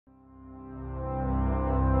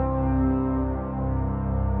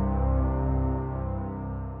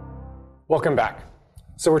Welcome back.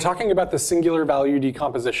 So we're talking about the singular value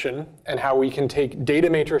decomposition and how we can take data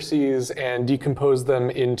matrices and decompose them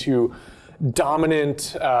into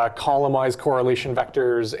dominant column-wise correlation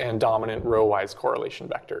vectors and dominant row-wise correlation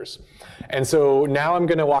vectors. And so now I'm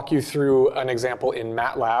going to walk you through an example in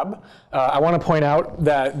Matlab. I want to point out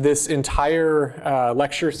that this entire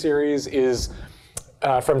lecture series is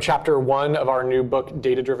from chapter 1 of our new book,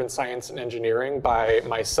 Data-Driven Science and Engineering, by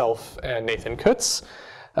myself and Nathan Kutz.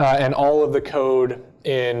 And all of the code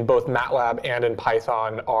in both Matlab and in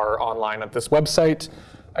Python are online at this website.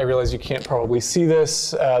 I realize you can't probably see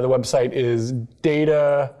this. The website is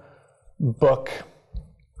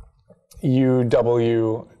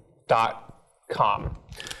databookuw.com.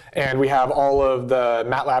 And we have all of the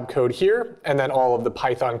Matlab code here, and then all of the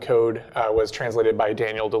Python code was translated by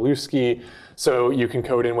Daniel Delewski, so you can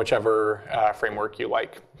code in whichever framework you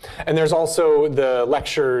like. And there's also the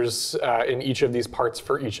lectures in each of these parts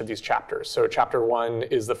for each of these chapters. So chapter 1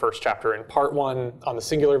 is the first chapter in part 1 on the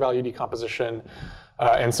singular value decomposition,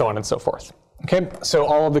 and so on and so forth. Okay, so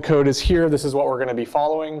all of the code is here. This is what we're going to be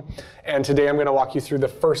following. And today I'm going to walk you through the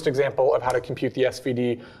first example of how to compute the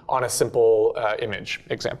SVD on a simple image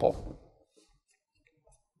example.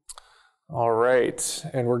 All right,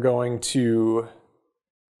 and we're going to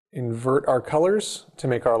invert our colors to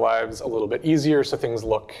make our lives a little bit easier so things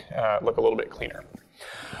look a little bit cleaner.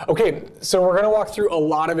 Okay, so we're going to walk through a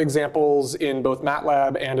lot of examples in both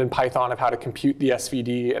Matlab and in Python of how to compute the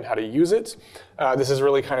SVD and how to use it. This is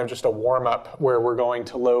really kind of just a warm-up where we're going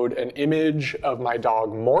to load an image of my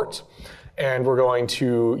dog Mort, and we're going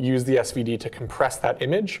to use the SVD to compress that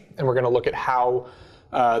image, and we're going to look at how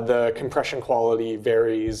the compression quality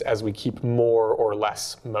varies as we keep more or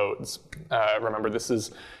less modes. Remember, this is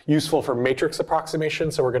useful for matrix approximation,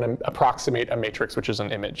 so we're going to approximate a matrix, which is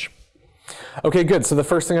an image. Okay, good. So the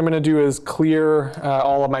first thing I'm going to do is clear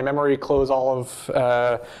all of my memory, close all of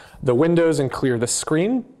the windows, and clear the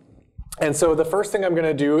screen. And so the first thing I'm going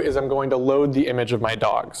to do is I'm going to load the image of my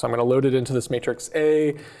dog. So I'm going to load it into this matrix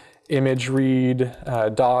A, image read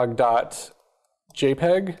dog.jpg.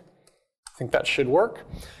 I think that should work.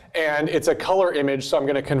 And it's a color image, so I'm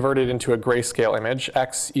going to convert it into a grayscale image.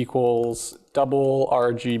 X equals double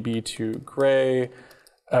RGB to gray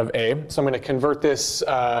of A. So I'm going to convert this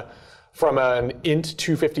from an int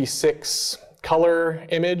 256 color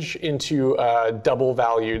image into double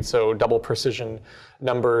valued, so double precision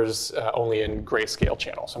numbers only in grayscale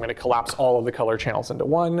channel. So I'm going to collapse all of the color channels into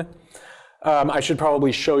one. I should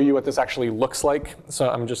probably show you what this actually looks like. So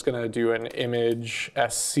I'm just going to do an image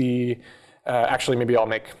SC. Actually, maybe I'll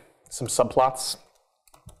make some subplots.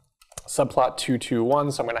 Subplot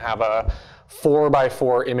 221. So I'm going to have a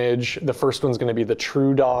 4x4 image. The first one's going to be the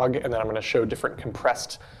true dog, and then I'm going to show different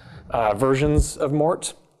compressed versions of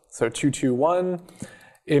Mort. So 221,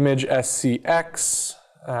 image SCX,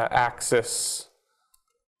 axis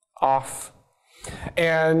off.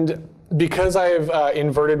 And because I've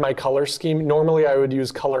inverted my color scheme, normally I would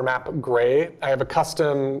use color map gray. I have a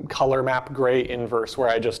custom color map gray inverse where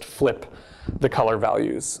I just flip the color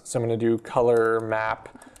values. So I'm going to do color map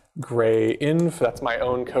gray inv. That's my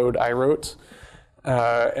own code I wrote.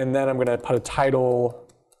 And then I'm going to put a title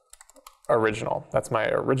original. That's my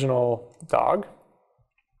original dog.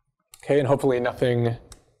 Okay, and hopefully nothing.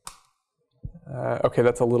 Okay,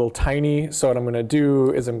 that's a little tiny. So what I'm going to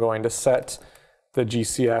do is I'm going to set the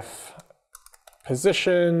GCF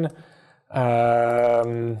position.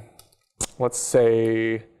 Let's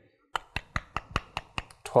say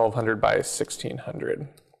 1200 by 1600.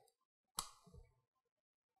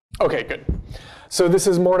 Okay, good. So this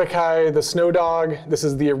is Mordecai, the snow dog. This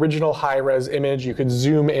is the original high-res image. You could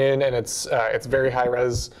zoom in, and it's very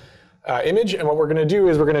high-res image. And what we're going to do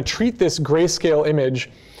is we're going to treat this grayscale image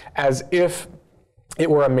as if it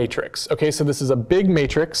were a matrix. Okay, so this is a big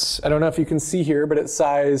matrix. I don't know if you can see here, but it's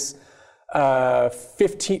size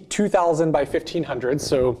 2000 by 1500.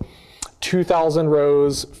 So 2000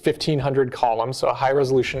 rows, 1500 columns, so a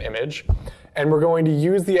high-resolution image. And we're going to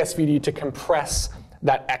use the SVD to compress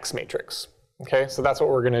that X matrix. Okay, so that's what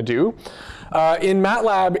we're going to do. In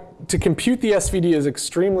Matlab, to compute the SVD is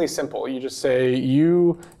extremely simple. You just say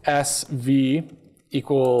USV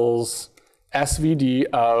equals SVD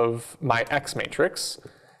of my X matrix.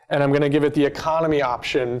 And I'm going to give it the economy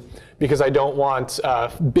option because I don't want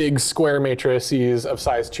big square matrices of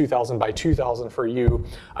size 2000 by 2000 for U.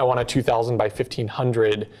 I want a 2000 by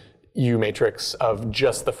 1500 U matrix of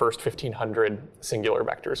just the first 1500 singular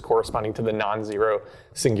vectors corresponding to the non-zero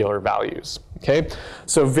singular values. Okay,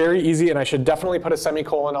 so very easy, and I should definitely put a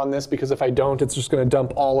semicolon on this because if I don't, it's just going to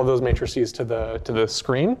dump all of those matrices to the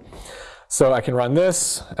screen. So I can run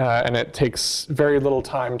this, and it takes very little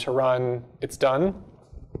time to run. It's done.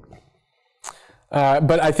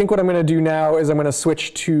 But I think what I'm going to do now is I'm going to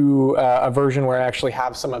switch to a version where I actually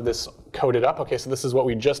have some of this coded up. OK, so this is what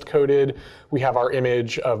we just coded. We have our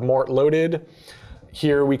image of Mort loaded.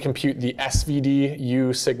 Here we compute the SVD,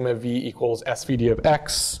 U sigma V equals SVD of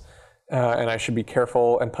X. And I should be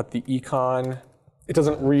careful and put the econ. It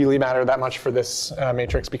doesn't really matter that much for this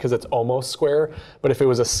matrix because it's almost square. But if it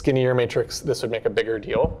was a skinnier matrix, this would make a bigger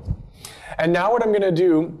deal. And now what I'm going to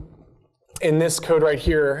do in this code right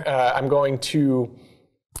here, I'm going to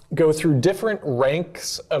go through different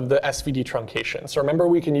ranks of the SVD truncation. So remember,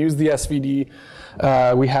 we can use the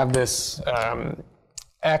SVD. We have this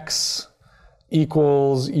X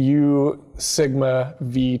equals U sigma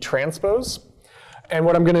V transpose. And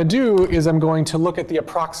what I'm going to do is I'm going to look at the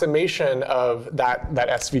approximation of that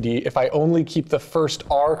SVD if I only keep the first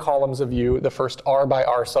R columns of U, the first R by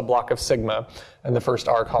R subblock of sigma, and the first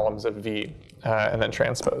R columns of V, and then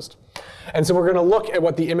transposed. And so we're going to look at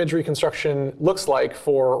what the image reconstruction looks like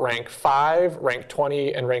for rank 5, rank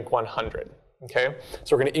 20, and rank 100. Okay?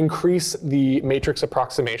 So we're going to increase the matrix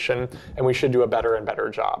approximation, and we should do a better and better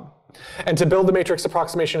job. And to build the matrix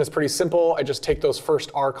approximation is pretty simple. I just take those first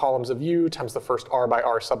R columns of U times the first R by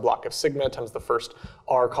R subblock of sigma times the first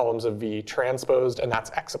R columns of V transposed, and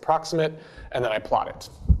that's X approximate, and then I plot it.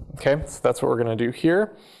 Okay, so that's what we're going to do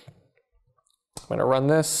here. I'm going to run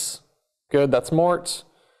this. Good, that's Mort.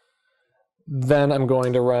 Then I'm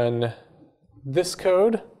going to run this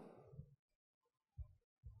code.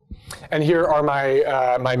 And here are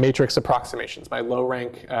my matrix approximations, my low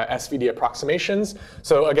rank SVD approximations.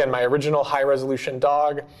 So again, my original high resolution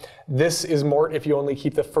dog. This is Mort if you only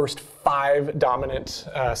keep the first 5 dominant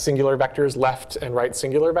singular vectors, left and right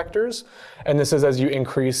singular vectors. And this is as you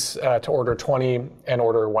increase to order 20 and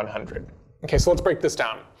order 100. Okay, so let's break this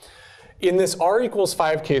down. In this R equals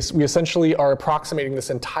 5 case, we essentially are approximating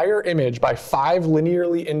this entire image by 5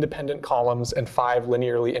 linearly independent columns and 5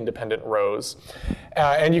 linearly independent rows.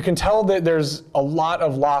 And you can tell that there's a lot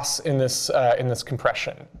of loss in this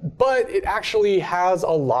compression. But it actually has a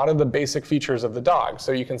lot of the basic features of the dog.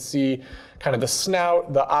 So you can see kind of the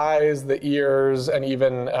snout, the eyes, the ears, and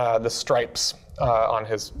even the stripes on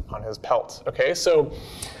his pelt. Okay, so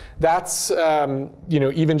that's,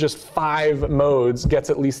 even just 5 modes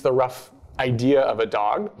gets at least the rough idea of a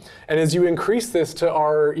dog. And as you increase this to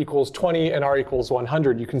R equals 20 and R equals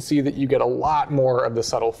 100, you can see that you get a lot more of the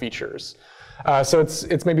subtle features. So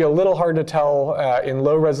it's maybe a little hard to tell in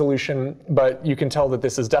low resolution, but you can tell that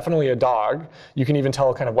this is definitely a dog. You can even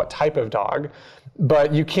tell kind of what type of dog.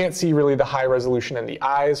 But you can't see really the high resolution in the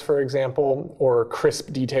eyes, for example, or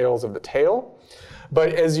crisp details of the tail.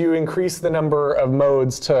 But as you increase the number of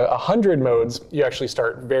modes to 100 modes, you actually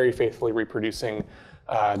start very faithfully reproducing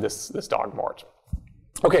this dog Mort.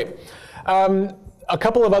 Okay, a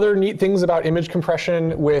couple of other neat things about image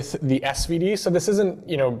compression with the SVD. So this isn't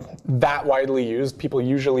that widely used. People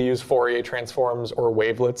usually use Fourier transforms or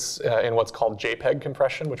wavelets in what's called JPEG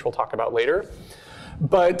compression, which we'll talk about later.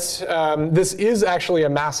 But this is actually a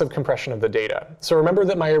massive compression of the data. So remember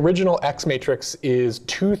that my original X matrix is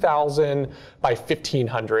 2000 by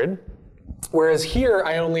 1500, whereas here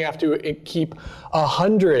I only have to keep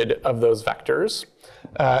 100 of those vectors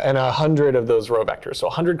and 100 of those row vectors. So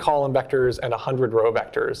 100 column vectors and 100 row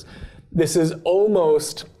vectors. This is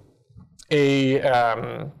almost a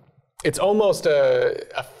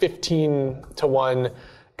 15-to-1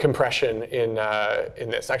 compression in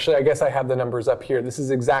this. Actually, I guess I have the numbers up here. This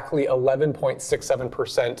is exactly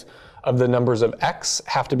 11.67% of the numbers of X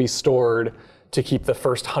have to be stored to keep the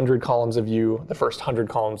first 100 columns of U, the first 100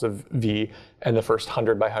 columns of V, and the first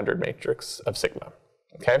 100 by 100 matrix of sigma.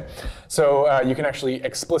 Okay, so you can actually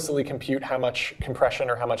explicitly compute how much compression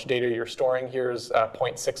or how much data you're storing. Here's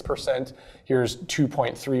 0.6%, here's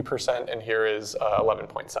 2.3%, and here is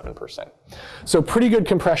 11.7%. So pretty good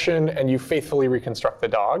compression, and you faithfully reconstruct the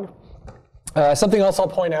dog. Something else I'll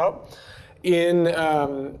point out,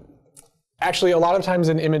 actually, a lot of times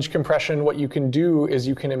in image compression, what you can do is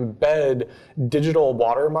you can embed digital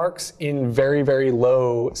watermarks in very, very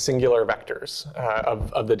low singular vectors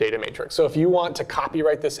of the data matrix. So if you want to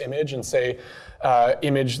copyright this image and say,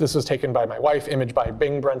 this was taken by my wife, image by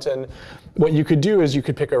Bing Brunton, what you could do is you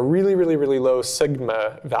could pick a really, really, really low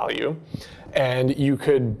sigma value, and you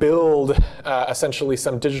could build essentially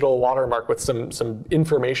some digital watermark with some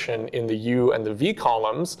information in the U and the V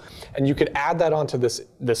columns, and you could add that onto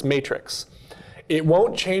this matrix. It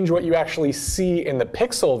won't change what you actually see in the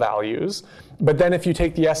pixel values. But then if you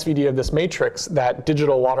take the SVD of this matrix, that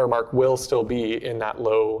digital watermark will still be in that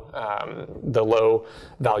the low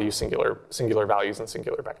value singular values and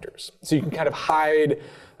singular vectors. So you can kind of hide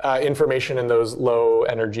information in those low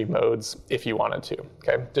energy modes if you wanted to,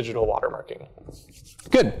 okay? Digital watermarking.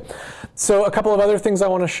 Good. So a couple of other things I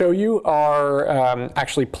want to show you are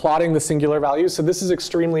actually plotting the singular values. So this is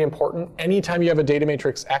extremely important. Anytime you have a data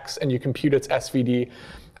matrix X and you compute its SVD,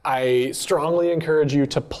 I strongly encourage you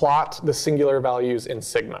to plot the singular values in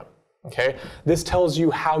sigma. Okay? This tells you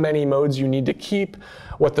how many modes you need to keep,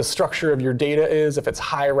 what the structure of your data is, if it's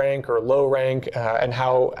high rank or low rank, and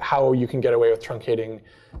how you can get away with truncating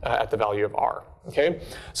at the value of R. Okay?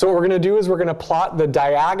 So what we're going to do is we're going to plot the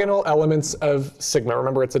diagonal elements of sigma.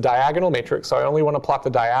 Remember, it's a diagonal matrix, so I only want to plot the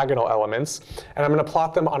diagonal elements. And I'm going to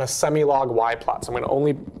plot them on a semi-log y plot. So I'm going to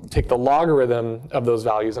only take the logarithm of those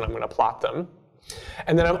values and I'm going to plot them.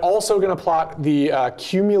 And then I'm also going to plot the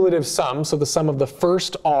cumulative sum, so the sum of the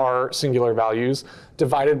first R singular values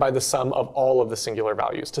divided by the sum of all of the singular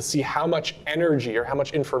values to see how much energy or how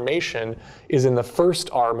much information is in the first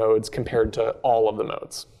R modes compared to all of the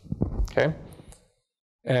modes. Okay?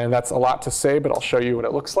 And that's a lot to say, but I'll show you what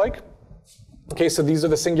it looks like. Okay, so these are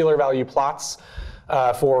the singular value plots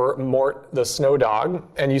for Mort the snow dog.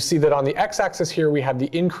 And you see that on the x-axis here, we have the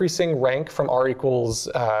increasing rank from R equals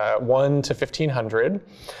 1 to 1500.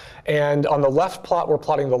 And on the left plot, we're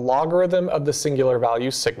plotting the logarithm of the singular value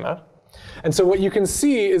sigma. And so what you can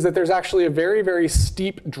see is that there's actually a very, very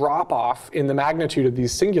steep drop-off in the magnitude of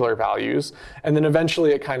these singular values, and then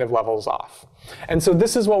eventually it kind of levels off. And so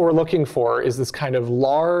this is what we're looking for, is this kind of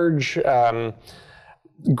large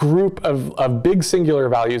group of big singular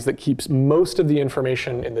values that keeps most of the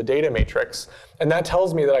information in the data matrix. And that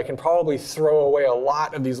tells me that I can probably throw away a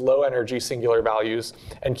lot of these low energy singular values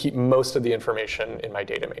and keep most of the information in my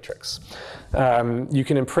data matrix. You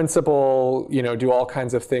can, in principle, do all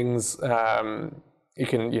kinds of things. You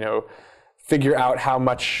can, figure out how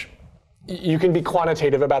much. You can be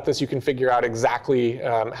quantitative about this. You can figure out exactly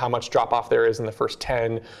how much drop-off there is in the first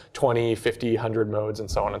 10, 20, 50, 100 modes,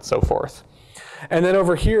 and so on and so forth. And then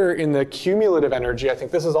over here in the cumulative energy, I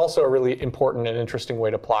think this is also a really important and interesting way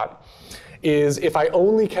to plot, is if I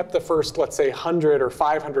only kept the first, let's say, 100 or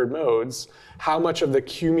 500 modes, how much of the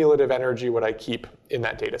cumulative energy would I keep in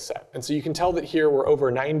that data set? And so you can tell that here we're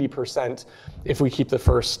over 90% if we keep the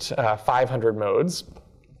first 500 modes.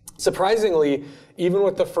 Surprisingly, even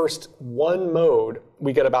with the first one mode,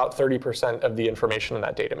 we get about 30% of the information in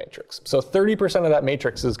that data matrix. So 30% of that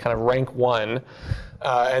matrix is kind of rank 1,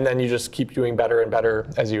 and then you just keep doing better and better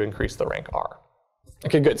as you increase the rank R.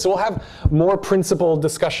 Okay, good. So we'll have more principled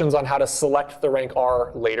discussions on how to select the rank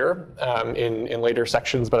R later in later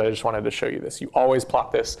sections, but I just wanted to show you this. You always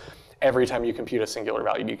plot this every time you compute a singular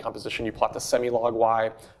value decomposition. You plot the semi-log y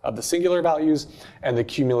of the singular values and the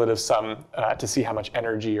cumulative sum to see how much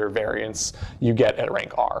energy or variance you get at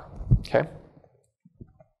rank R. Okay?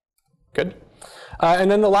 Good. And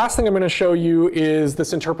then the last thing I'm going to show you is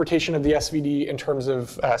this interpretation of the SVD in terms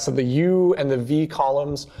of, so the U and the V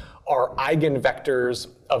columns are eigenvectors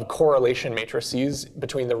of correlation matrices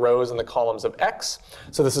between the rows and the columns of X.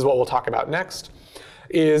 So this is what we'll talk about next.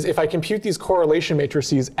 Is if I compute these correlation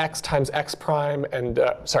matrices X times X prime and,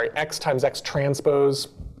 X times X transpose,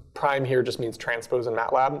 prime here just means transpose in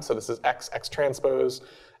Matlab, so this is X, X transpose,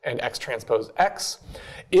 and X transpose X.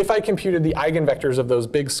 If I computed the eigenvectors of those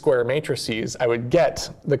big square matrices, I would get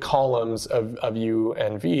the columns of U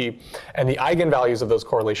and V, and the eigenvalues of those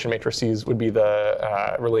correlation matrices would be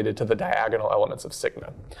the related to the diagonal elements of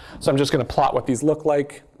sigma. So I'm just going to plot what these look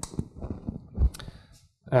like.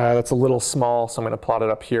 That's a little small, so I'm going to plot it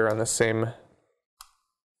up here on the same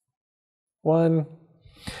one.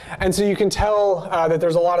 And so you can tell that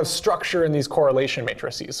there's a lot of structure in these correlation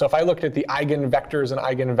matrices. So if I looked at the eigenvectors and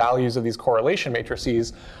eigenvalues of these correlation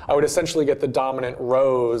matrices, I would essentially get the dominant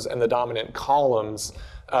rows and the dominant columns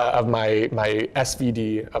of my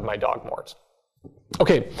SVD of my dog Mort.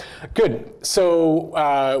 Okay, good.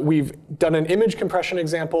 So we've done an image compression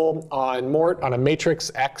example on Mort on a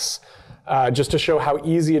matrix X, just to show how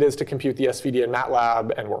easy it is to compute the SVD in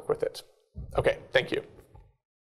Matlab and work with it. Okay, thank you.